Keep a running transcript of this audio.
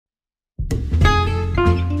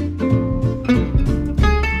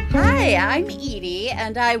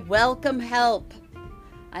and I welcome help.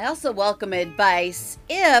 I also welcome advice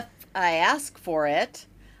if I ask for it.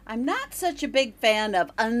 I'm not such a big fan of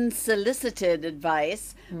unsolicited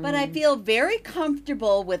advice, but I feel very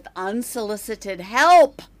comfortable with unsolicited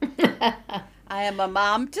help. I am a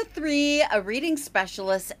mom to 3, a reading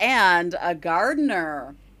specialist, and a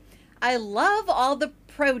gardener. I love all the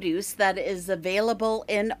produce that is available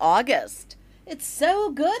in August. It's so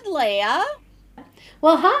good, Leah.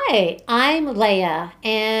 Well, hi, I'm Leah,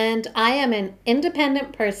 and I am an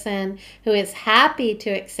independent person who is happy to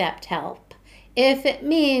accept help if it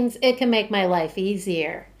means it can make my life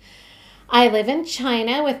easier. I live in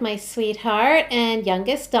China with my sweetheart and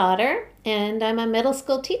youngest daughter, and I'm a middle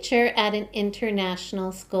school teacher at an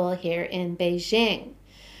international school here in Beijing.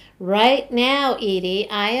 Right now, Edie,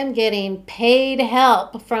 I am getting paid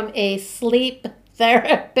help from a sleep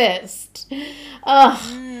therapist.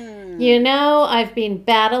 I've been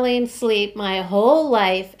battling sleep my whole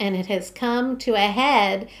life, and it has come to a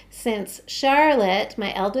head since Charlotte,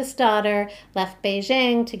 my eldest daughter, left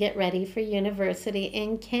Beijing to get ready for university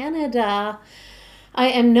in Canada. I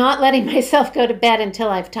am not letting myself go to bed until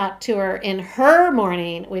I've talked to her in her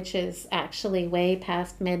morning, which is actually way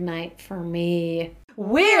past midnight for me.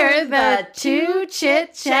 We're the 2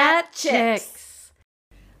 Chit Chat Chicks.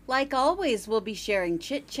 Like always, we'll be sharing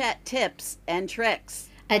chit chat tips and tricks,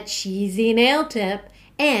 a cheesy nail tip,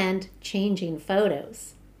 and changing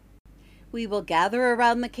photos. We will gather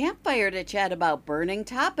around the campfire to chat about burning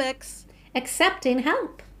topics, accepting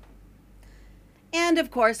help. And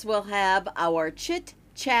of course, we'll have our Chit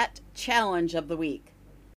Chat Challenge of the week.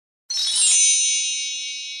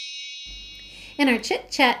 In our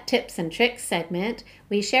Chit Chat Tips and Tricks segment,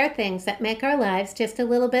 we share things that make our lives just a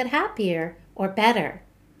little bit happier or better.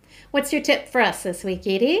 What's your tip for us this week,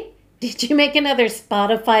 Edie? Did you make another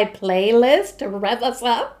Spotify playlist to rev us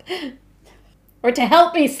up? Or to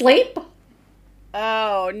help me sleep?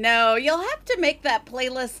 Oh, no. You'll have to make that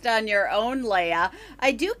playlist on your own, Leah.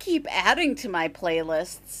 I do keep adding to my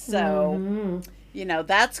playlists, so,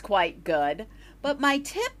 that's quite good. But my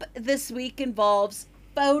tip this week involves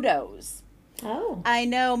photos. Oh. I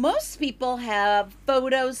know most people have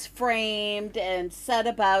photos framed and set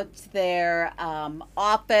about their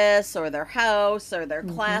office or their house or their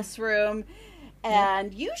classroom.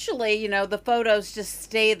 And usually, the photos just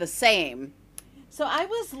stay the same. So I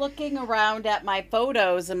was looking around at my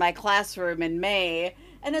photos in my classroom in May,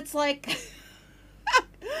 and it's like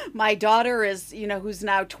my daughter is, who's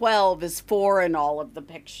now 12, is 4 in all of the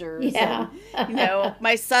pictures. Yeah. And,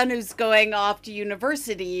 my son who's going off to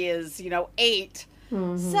university is, 8.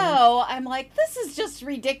 So I'm like, this is just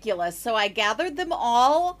ridiculous. So I gathered them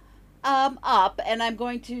all up, and I'm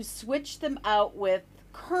going to switch them out with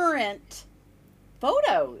current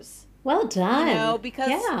photos. Well done.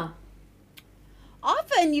 Because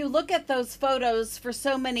often you look at those photos for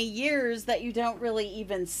so many years that you don't really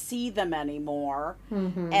even see them anymore.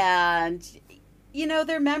 And,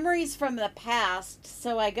 they're memories from the past.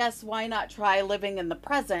 So I guess why not try living in the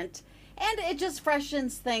present? And it just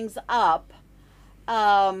freshens things up.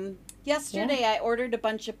 Yesterday I ordered a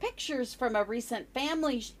bunch of pictures from a recent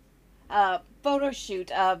family photo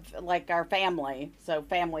shoot of our family. So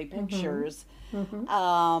family pictures.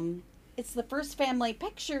 It's the first family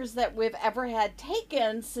pictures that we've ever had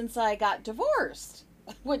taken since I got divorced,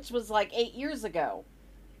 which was 8 years ago.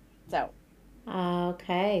 So.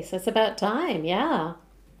 Okay, so it's about time, yeah.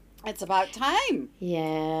 It's about time.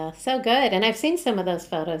 Yeah, so good. And I've seen some of those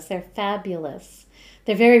photos. They're fabulous.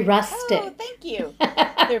 They're very rustic. Oh, thank you.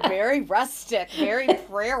 They're very rustic, very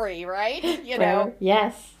prairie, right?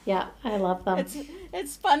 Yes, yeah, I love them.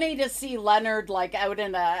 It's funny to see Leonard out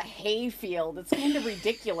in a hayfield. It's kind of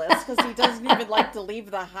ridiculous because he doesn't even like to leave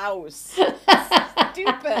the house. It's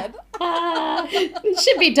stupid. It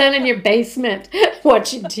should be done in your basement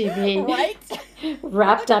watching TV. Right?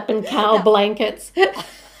 Wrapped up in cow blankets. Yeah,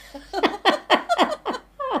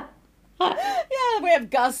 we have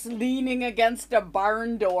Gus leaning against a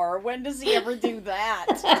barn door. When does he ever do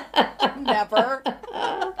that? Never.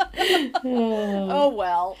 Oh,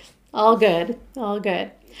 well. All good. All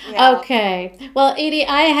good. Yeah. Okay. Well, Edie,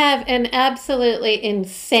 I have an absolutely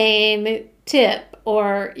insane tip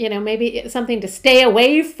or, maybe something to stay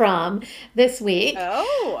away from this week.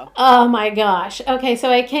 Oh my gosh. Okay,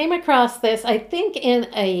 so I came across this, I think in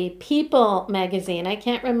a People magazine. I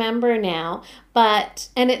can't remember now,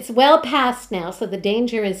 and it's well past now, so the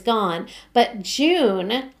danger is gone. But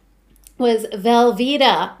June was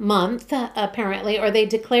Velveeta month, apparently, or they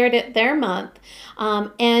declared it their month.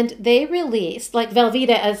 And they released,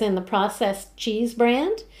 Velveeta as in the processed cheese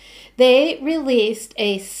brand, they released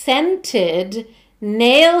a scented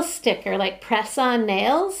nail sticker, like press-on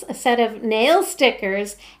nails, a set of nail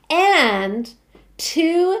stickers, and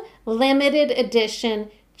 2 limited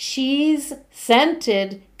edition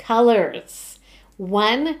cheese-scented colors.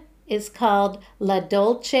 One is called La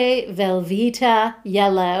Dolce Velveeta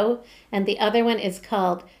Yellow, and the other one is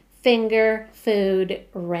called Finger Food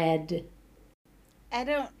Red. I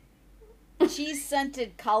don't...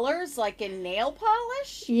 Cheese-scented colors, like in nail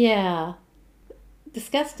polish? Yeah.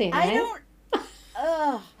 Disgusting, right? I don't...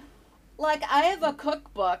 Ugh. Like, I have a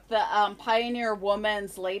cookbook, the Pioneer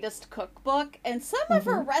Woman's latest cookbook, and some of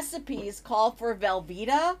her recipes call for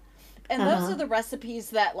Velveeta, and those are the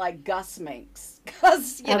recipes that, like, Gus makes.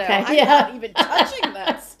 Because, you know, I'm not even touching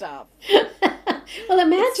that stuff. Well,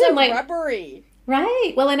 imagine, it's so rubbery.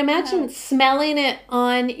 Right. Well, and imagine smelling it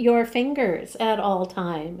on your fingers at all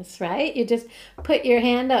times, right? You just put your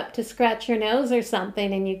hand up to scratch your nose or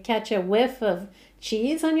something, and you catch a whiff of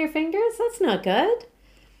cheese on your fingers. That's not good.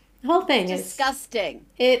 The whole thing is disgusting.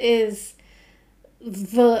 It is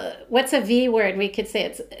what's a V word we could say?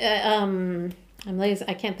 It's I'm losing.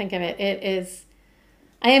 I can't think of it. It is.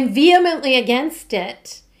 I am vehemently against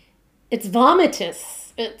it. It's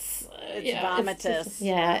vomitous. It's vomitous.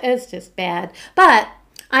 It's just bad. But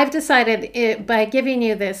I've decided by giving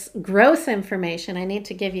you this gross information, I need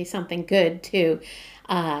to give you something good to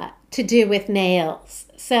do with nails.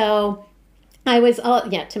 So I was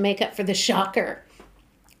to make up for the shocker.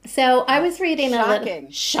 So I was reading a little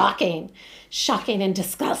shocking and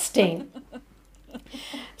disgusting.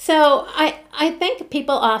 So I think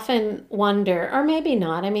people often wonder, or maybe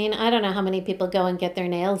not. I mean, I don't know how many people go and get their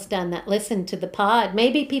nails done that listen to the pod.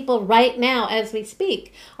 Maybe people right now, as we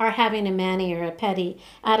speak, are having a mani or a pedi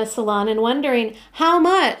at a salon and wondering, how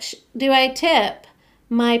much do I tip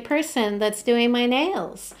my person that's doing my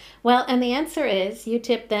nails? Well, and the answer is you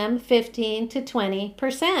tip them 15 to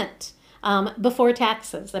 20%. Before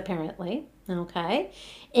taxes, apparently. Okay.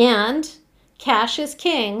 And cash is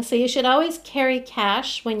king, so you should always carry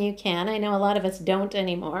cash when you can. I know a lot of us don't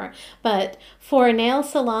anymore, but for nail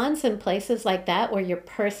salons and places like that where you're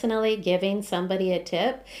personally giving somebody a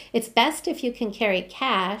tip, it's best if you can carry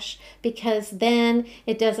cash, because then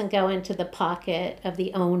it doesn't go into the pocket of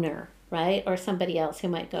the owner, right? Or somebody else who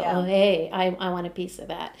might go, oh, hey, I want a piece of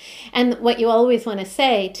that. And what you always want to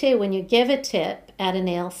say, too, when you give a tip at a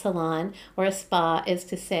nail salon or a spa is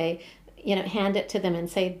to say, hand it to them and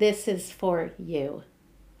say, this is for you,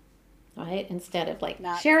 right? Instead of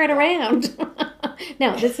share it around.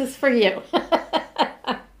 No, this is for you.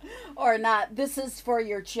 Or not, this is for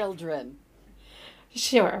your children.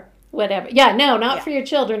 Sure. Whatever. Yeah, no, not for your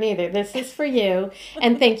children either. This is for you.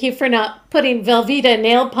 And thank you for not putting Velveeta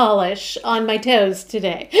nail polish on my toes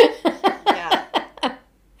today.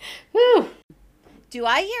 Whew. Do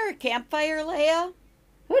I hear a campfire, Leah?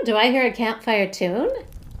 Oh, do I hear a campfire tune?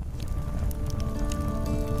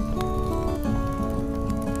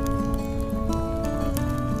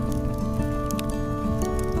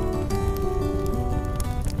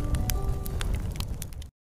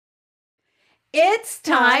 It's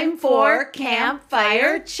time for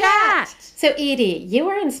Campfire Chat. So, Edie, you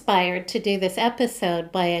were inspired to do this episode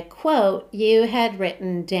by a quote you had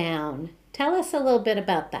written down. Tell us a little bit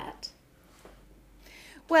about that.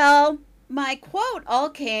 Well, my quote all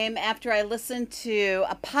came after I listened to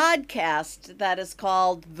a podcast that is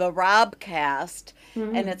called The Robcast,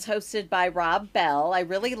 and it's hosted by Rob Bell. I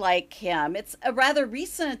really like him. It's a rather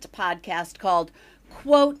recent podcast called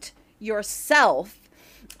Quote Yourself.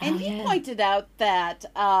 And he pointed out that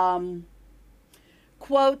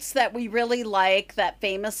quotes that we really like, that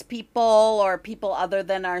famous people or people other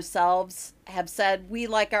than ourselves have said, we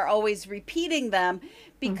are always repeating them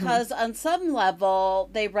because on some level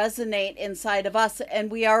they resonate inside of us, and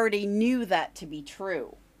we already knew that to be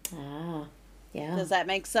true. Ah, yeah. Does that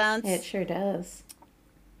make sense? It sure does.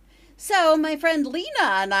 So my friend Lena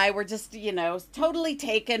and I were just, totally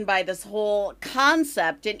taken by this whole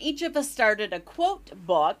concept. And each of us started a quote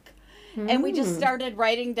book. And we just started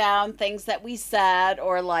writing down things that we said,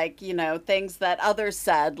 or things that others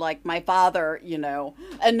said, like my father,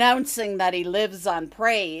 announcing that he lives on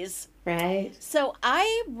praise. Right. So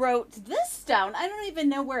I wrote this down. I don't even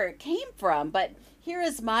know where it came from, but here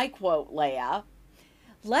is my quote, Leah.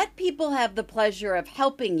 Let people have the pleasure of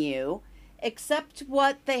helping you. Accept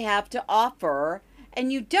what they have to offer,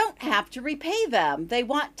 and you don't have to repay them. They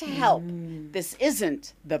want to help. This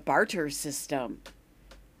isn't the barter system.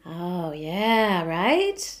 Oh, yeah,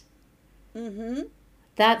 right? Mm-hmm.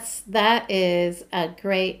 That is a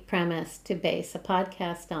great premise to base a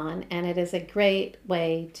podcast on, and it is a great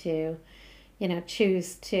way to,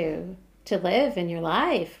 choose to live in your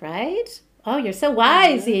life, right? Oh, you're so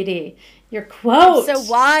wise, Edie. Your quote. I'm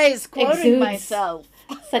so wise, quoting myself.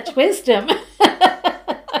 Such wisdom.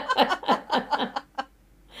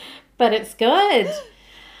 But it's good.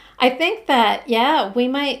 I think that, yeah, we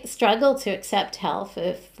might struggle to accept help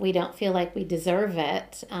if we don't feel like we deserve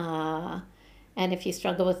it. And if you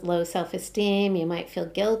struggle with low self-esteem, you might feel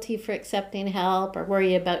guilty for accepting help or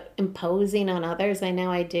worry about imposing on others. I know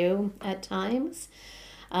I do at times.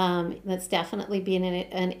 That's definitely been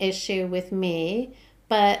an issue with me.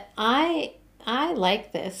 But I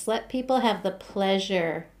like this. Let people have the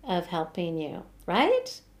pleasure of helping you,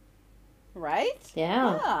 right? Right?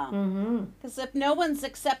 Yeah. Because if no one's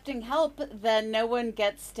accepting help, then no one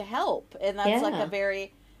gets to help. And that's like a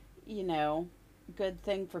very, good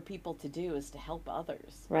thing for people to do is to help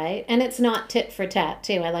others. Right. And it's not tit for tat,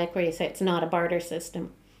 too. I like where you say it's not a barter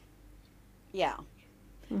system. Yeah.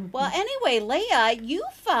 Well, anyway, Leah, you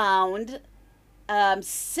found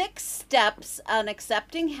 6 steps on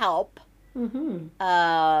accepting help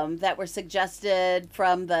that were suggested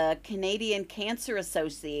from the Canadian Cancer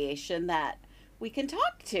Association that we can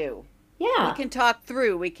talk to. Yeah. We can talk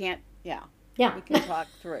through. We can't, we can talk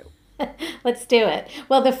through. Let's do it.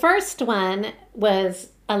 Well, the first one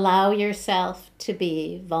was allow yourself to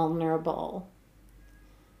be vulnerable.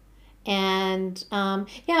 And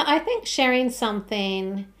I think sharing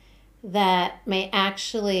something that may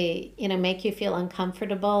actually, make you feel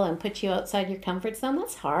uncomfortable and put you outside your comfort zone,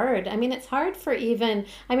 that's hard. I mean, it's hard for I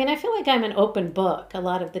feel like I'm an open book a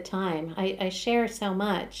lot of the time. I share so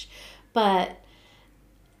much. But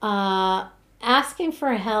asking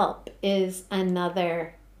for help is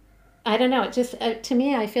another, I don't know, it just, to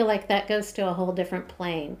me, I feel like that goes to a whole different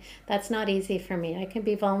plane. That's not easy for me. I can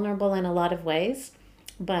be vulnerable in a lot of ways,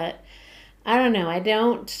 but I don't know. I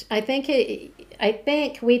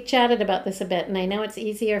think we chatted about this a bit, and I know it's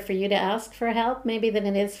easier for you to ask for help maybe than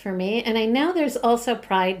it is for me. And I know there's also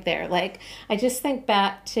pride there. Like, I just think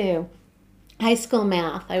back to high school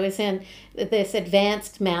math. I was in this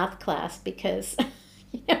advanced math class because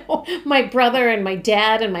my brother and my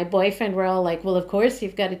dad and my boyfriend were all like, well, of course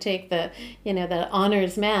you've got to take the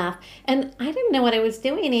honors math. And I didn't know what I was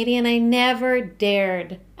doing, Edie, and I never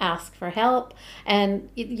dared ask for help. And,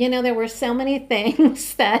 there were so many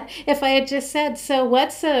things that if I had just said, so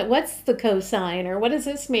what's the cosine, or what does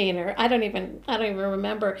this mean? Or I don't even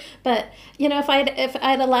remember. But, if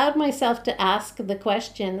I'd allowed myself to ask the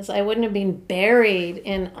questions, I wouldn't have been buried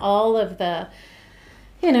in all of the,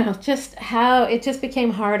 just how it just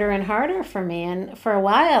became harder and harder for me. And for a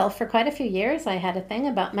while, for quite a few years, I had a thing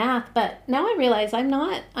about math. But now I realize I'm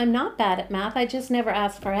not bad at math. I just never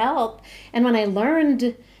asked for help. And when I learned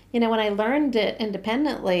it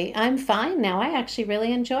independently, I'm fine now. I actually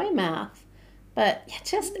really enjoy math. But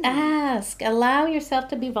just ask. Allow yourself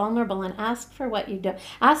to be vulnerable and ask for what you do.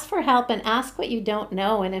 Ask for help and ask what you don't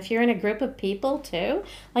know. And if you're in a group of people too,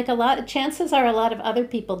 like chances are a lot of other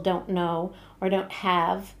people don't know or don't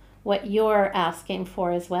have what you're asking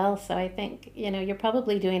for as well. So I think, you're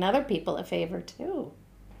probably doing other people a favor too.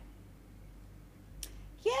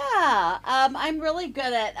 Yeah, I'm really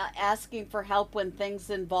good at asking for help when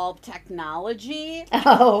things involve technology.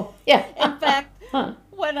 Oh, yeah. In fact,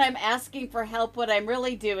 when I'm asking for help, what I'm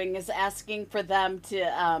really doing is asking for them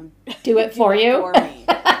to do it for you. For me.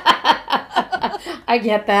 I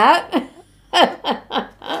get that.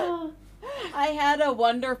 I had a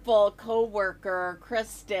wonderful coworker,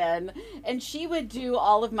 Kristen, and she would do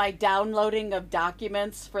all of my downloading of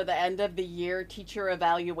documents for the end of the year teacher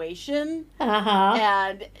evaluation.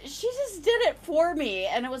 And she just did it for me.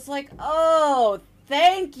 And it was like, oh,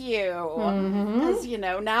 thank you. Because,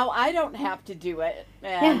 now I don't have to do it.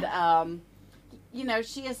 And,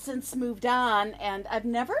 she has since moved on. And I've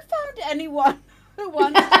never found anyone who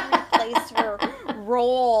wants to replace her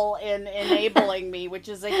role in enabling me, which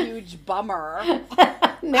is a huge bummer.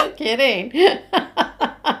 No kidding.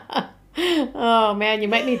 Oh, man, you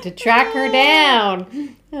might need to track her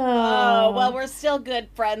down. Oh, well, we're still good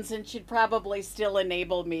friends, and she'd probably still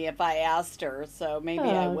enable me if I asked her, so maybe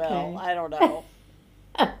I will. I don't know.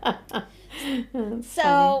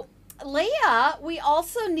 So, Leah, we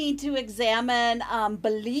also need to examine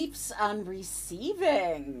beliefs on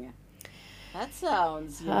receiving. That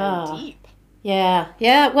sounds deep. Yeah.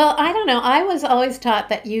 Well, I don't know. I was always taught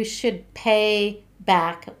that you should pay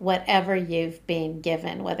back whatever you've been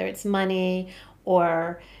given, whether it's money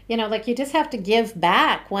or, you just have to give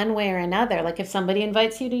back one way or another. Like if somebody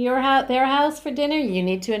invites you to their house for dinner, you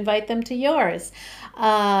need to invite them to yours.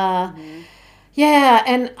 Yeah,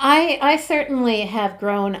 and I certainly have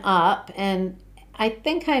grown up, and I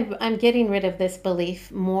think I'm getting rid of this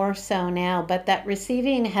belief more so now, but that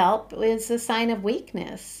receiving help is a sign of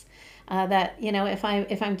weakness. that,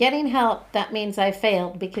 if I'm getting help, that means I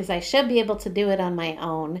failed because I should be able to do it on my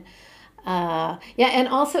own. Yeah, and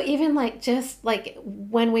also even like just like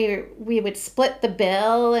when we would split the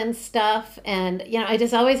bill and stuff, and I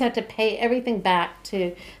just always had to pay everything back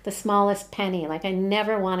to the smallest penny. Like I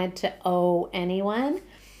never wanted to owe anyone,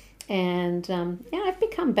 and I've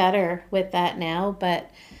become better with that now.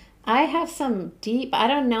 But I have some deep, I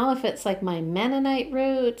don't know if it's like my Mennonite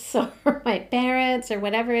roots or my parents or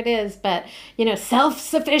whatever it is, but,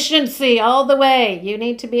 self-sufficiency all the way. You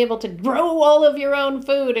need to be able to grow all of your own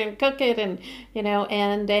food and cook it and,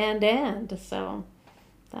 and. So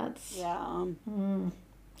that's, yeah.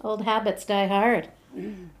 Old habits die hard.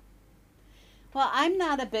 Well, I'm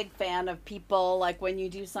not a big fan of people, like when you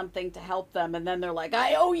do something to help them and then they're like,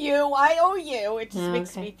 I owe you. It just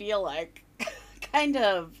makes me feel like kind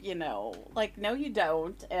of, like, no, you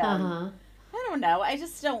don't. And I don't know. I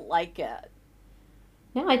just don't like it.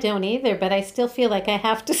 No, I don't either, but I still feel like I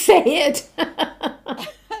have to say it.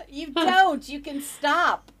 You don't. You can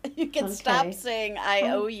stop. You can stop saying, I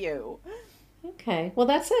owe you. Okay. Well,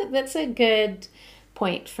 that's a good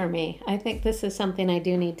point for me. I think this is something I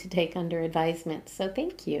do need to take under advisement. So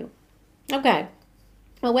thank you. Okay.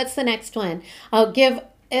 Well, what's the next one? Well,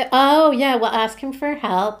 asking for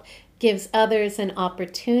help gives others an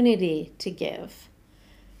opportunity to give.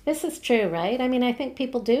 This is true, right? I mean, I think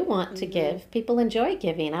people do want to give. People enjoy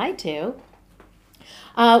giving. I do.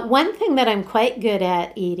 One thing that I'm quite good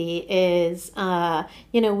at, Edie, is,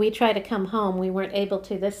 we try to come home. We weren't able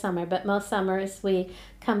to this summer, but most summers we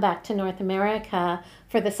come back to North America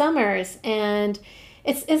for the summers. And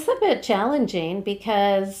it's a bit challenging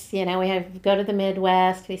because, we go to the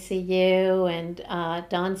Midwest, we see you and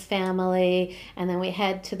Don's family, and then we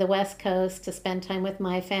head to the West Coast to spend time with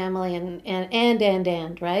my family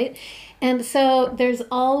and, right? And so there's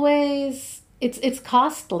always, it's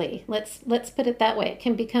costly. Let's put it that way. It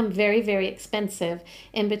can become very, very expensive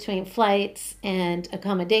in between flights and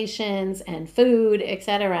accommodations and food,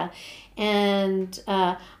 etc. And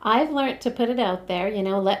I've learned to put it out there,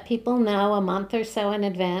 let people know a month or so in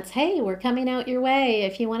advance. Hey, we're coming out your way.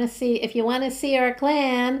 If you want to see our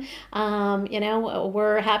clan,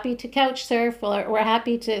 we're happy to couch surf. We're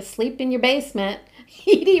happy to sleep in your basement.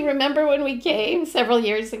 Edie, remember when we came several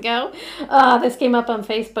years ago? This came up on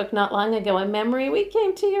Facebook not long ago. In memory, we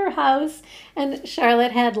came to your house and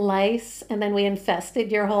Charlotte had lice, and then we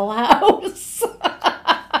infested your whole house.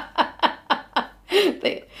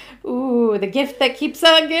 The gift that keeps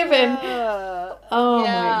on giving. My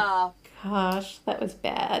gosh, that was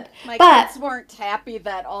bad. My kids weren't happy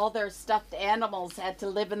that all their stuffed animals had to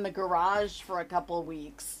live in the garage for a couple of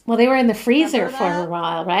weeks. Well, they were in the freezer for a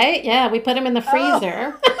while, right? Yeah, we put them in the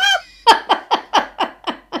freezer.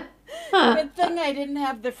 Good thing I didn't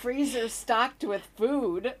have the freezer stocked with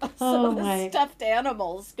food, so the stuffed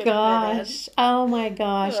animals could fit in. Oh my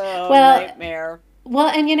gosh. Nightmare. Well,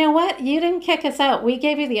 and you know what? You didn't kick us out. We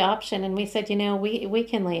gave you the option, and we said, we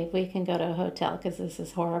can leave. We can go to a hotel because this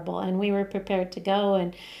is horrible. And we were prepared to go,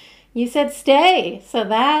 and you said stay. So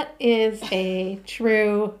that is a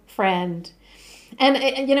true friend. And,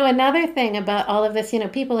 another thing about all of this,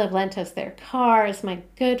 people have lent us their cars. My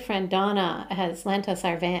good friend Donna has lent us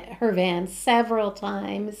her van several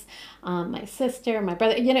times. My sister, my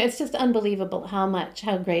brother, it's just unbelievable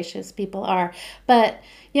how gracious people are. But,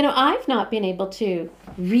 I've not been able to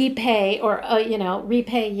repay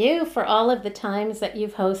repay you for all of the times that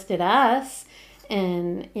you've hosted us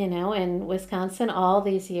in Wisconsin all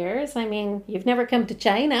these years. I mean, you've never come to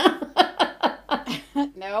China.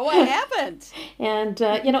 No, I haven't. And,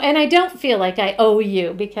 and I don't feel like I owe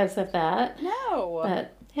you because of that. No.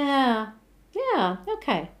 But, yeah,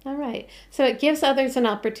 okay, all right. So it gives others an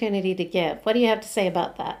opportunity to give. What do you have to say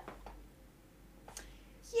about that?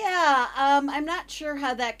 Yeah, I'm not sure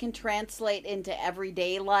how that can translate into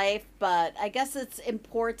everyday life, but I guess it's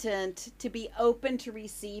important to be open to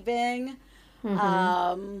receiving,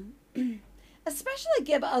 especially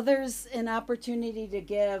give others an opportunity to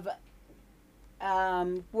give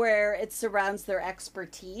where it surrounds their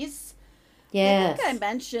expertise. Yes. I think I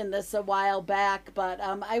mentioned this a while back, but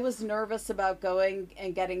I was nervous about going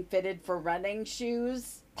and getting fitted for running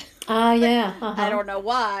shoes. Yeah. I don't know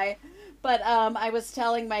why. But I was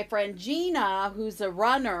telling my friend Gina, who's a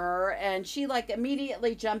runner, and she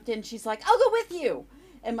immediately jumped in. She's like, I'll go with you.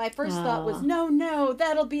 And my first thought was, no,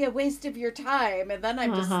 that'll be a waste of your time. And then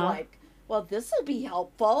I'm just like, well, this will be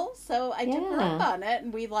helpful. So I took her up on it,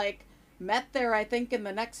 and we met there, I think, in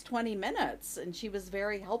the next 20 minutes. And she was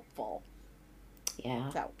very helpful.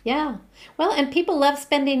 Yeah. So. Yeah. Well, and people love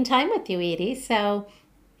spending time with you, Edie. So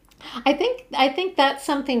I think that's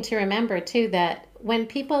something to remember too, that when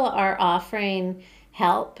people are offering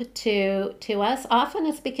help to us, often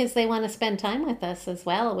it's because they want to spend time with us as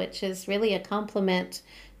well, which is really a compliment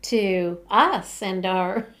to us and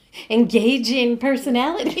our engaging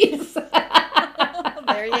personalities.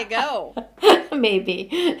 There you go.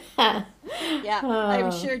 Maybe. Yeah,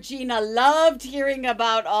 I'm sure Gina loved hearing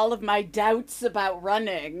about all of my doubts about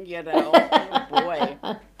running, Oh, boy.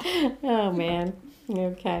 Oh, man.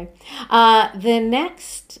 Okay. The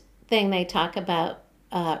next thing they talk about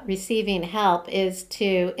receiving help is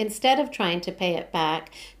to, instead of trying to pay it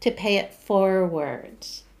back, to pay it forward,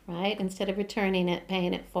 right? Instead of returning it,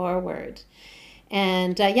 paying it forward.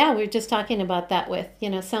 And yeah, we were just talking about that with,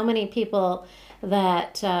 so many people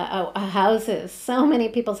that houses, so many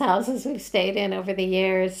people's houses we've stayed in over the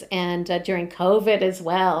years, and during COVID as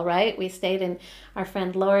well, right? We stayed in our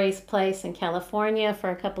friend Lori's place in California for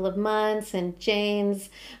a couple of months, and Jane's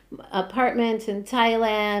apartment in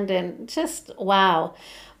Thailand, and just wow.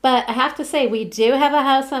 But I have to say, we do have a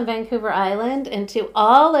house on Vancouver Island, and to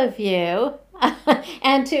all of you,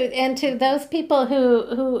 and to those people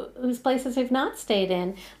whose places we've not stayed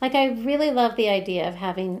in, like, I really love the idea of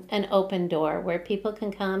having an open door where people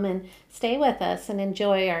can come and stay with us and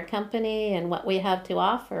enjoy our company and what we have to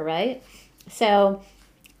offer, right? So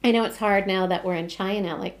I know it's hard now that we're in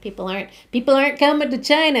China. Like, people aren't coming to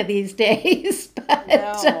China these days, but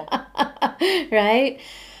no. Right?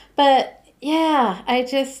 But yeah,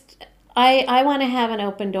 I want to have an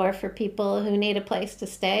open door for people who need a place to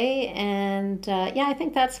stay, and yeah, I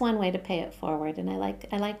think that's one way to pay it forward, and I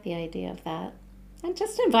like the idea of that. And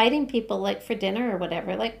just inviting people, like, for dinner or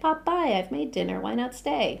whatever, like, pop by, I've made dinner, why not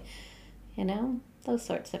stay? Those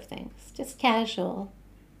sorts of things, just casual.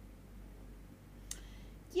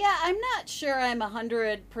 Yeah, I'm not sure I'm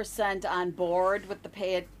 100% on board with the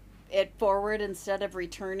pay it forward instead of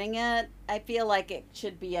returning it. I feel like it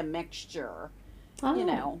should be a mixture,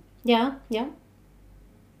 Yeah.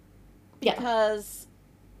 Because,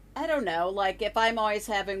 I don't know, like, if I'm always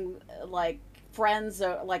having, like, friends,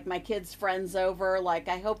 like, my kids' friends over, like,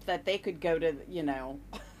 I hope that they could go to,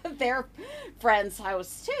 their friend's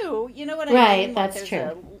house, too. You know what I mean? Right, that's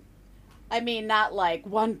true. I mean, not like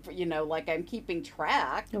one, like I'm keeping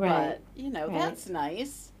track, right. But, that's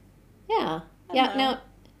nice. Yeah. Yeah, no,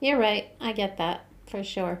 you're right. I get that, for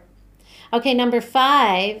sure. Okay, number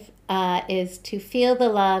 5 is to feel the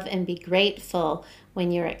love and be grateful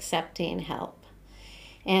when you're accepting help.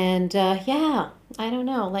 And yeah, I don't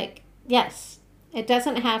know, like, yes, it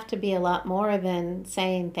doesn't have to be a lot more than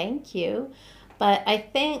saying thank you, but I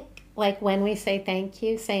think, like, when we say thank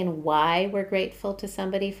you, saying why we're grateful to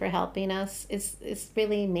somebody for helping us is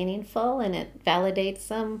really meaningful, and it validates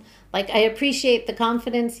them. Like, I appreciate the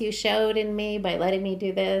confidence you showed in me by letting me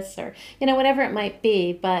do this, or, whatever it might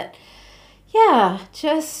be, but yeah,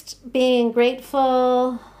 just being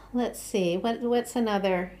grateful. Let's see, what's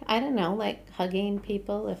another? I don't know, like hugging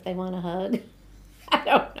people if they want a hug. I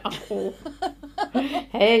don't know.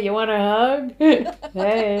 Hey, you want a hug?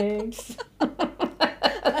 Thanks.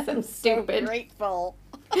 I'm so grateful.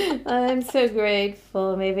 I'm so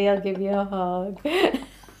grateful. Maybe I'll give you a hug.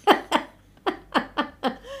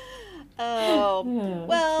 Oh,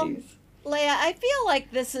 well, geez. Leah, I feel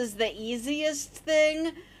like this is the easiest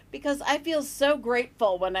thing, because I feel so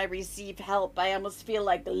grateful when I receive help. I almost feel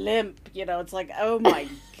like limp, it's like, oh my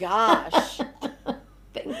gosh.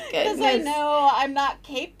 Because I know I'm not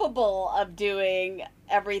capable of doing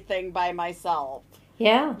everything by myself.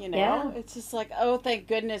 Yeah. Yeah. It's just like, oh, thank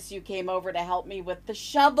goodness you came over to help me with the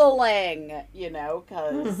shoveling,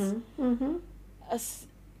 because,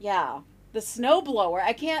 yeah, the snowblower.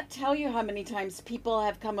 I can't tell you how many times people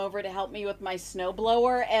have come over to help me with my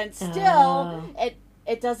snowblower, and still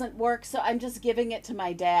it doesn't work, so I'm just giving it to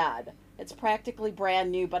my dad. It's practically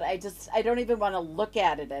brand new, but I don't even want to look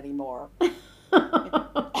at it anymore.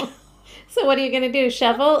 So what are you going to do,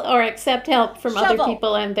 shovel or accept help from other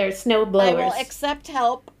people and their snow blowers? I will accept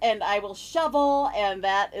help, and I will shovel, and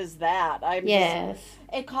that is that. Yes.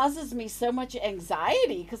 It causes me so much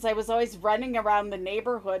anxiety, because I was always running around the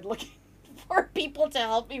neighborhood looking for people to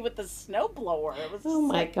help me with the snowblower. It was oh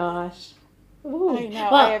my gosh. Ooh. I know,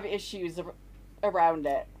 well, I have issues around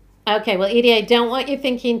it. Okay, well, Edie, I don't want you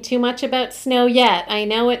thinking too much about snow yet. I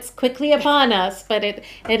know it's quickly upon us, but it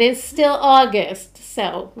is still August,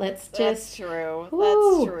 so let's just... That's true.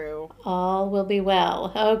 That's true. All will be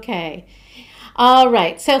well. Okay. All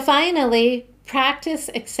right, so finally,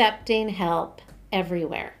 practice accepting help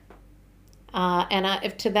everywhere.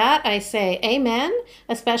 And to that, I say amen,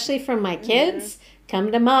 especially from my kids.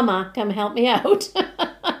 Come to mama. Come help me out.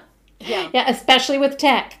 Yeah, especially with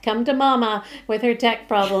tech. Come to Mama with her tech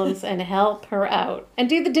problems and help her out. And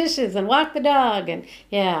do the dishes and walk the dog. And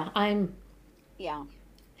I'm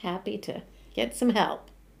happy to get some help.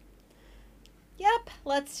 Yep,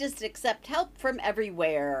 let's just accept help from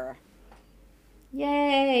everywhere.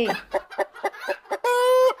 Yay!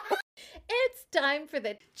 It's time for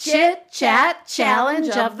the Chit Chat Challenge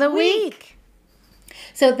of the Week.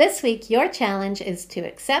 So this week, your challenge is to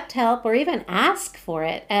accept help or even ask for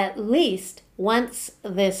it at least once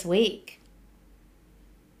this week.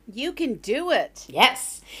 You can do it.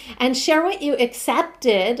 Yes. And share what you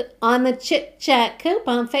accepted on the Chit Chat Coop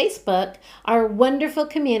on Facebook, our wonderful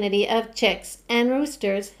community of chicks and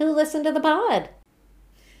roosters who listen to the pod.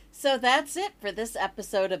 So that's it for this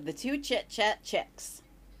episode of the Two Chit Chat Chicks.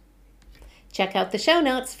 Check out the show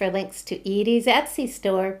notes for links to Edie's Etsy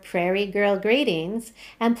store, Prairie Girl Greetings.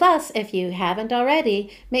 And plus, if you haven't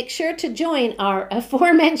already, make sure to join our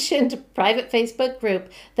aforementioned private Facebook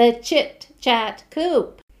group, the Chit Chat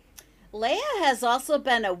Coop. Leah has also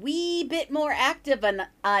been a wee bit more active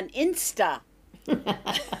on Insta.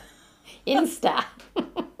 Insta.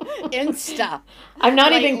 Insta. I'm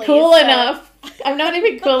not even cool enough. I'm not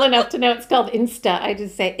even cool enough to know it's called Insta. I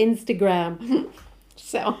just say Instagram.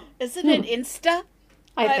 So. Isn't it Insta?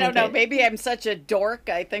 I don't know. Maybe I'm such a dork.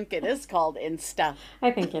 I think it is called Insta.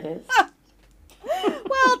 I think it is.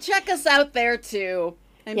 Well, check us out there too.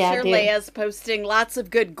 I'm sure Leah's posting lots of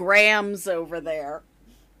good grams over there.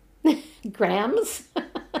 Grams?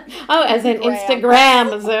 Oh, as in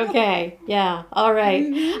Instagrams. Okay. Yeah. All right.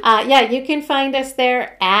 Mm-hmm. You can find us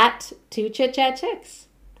there at Two Chit Chat Chicks.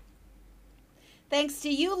 Thanks to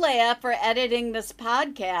you, Leah, for editing this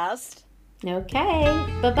podcast. Okay.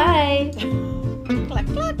 Bye-bye. Cluck,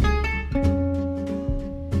 cluck.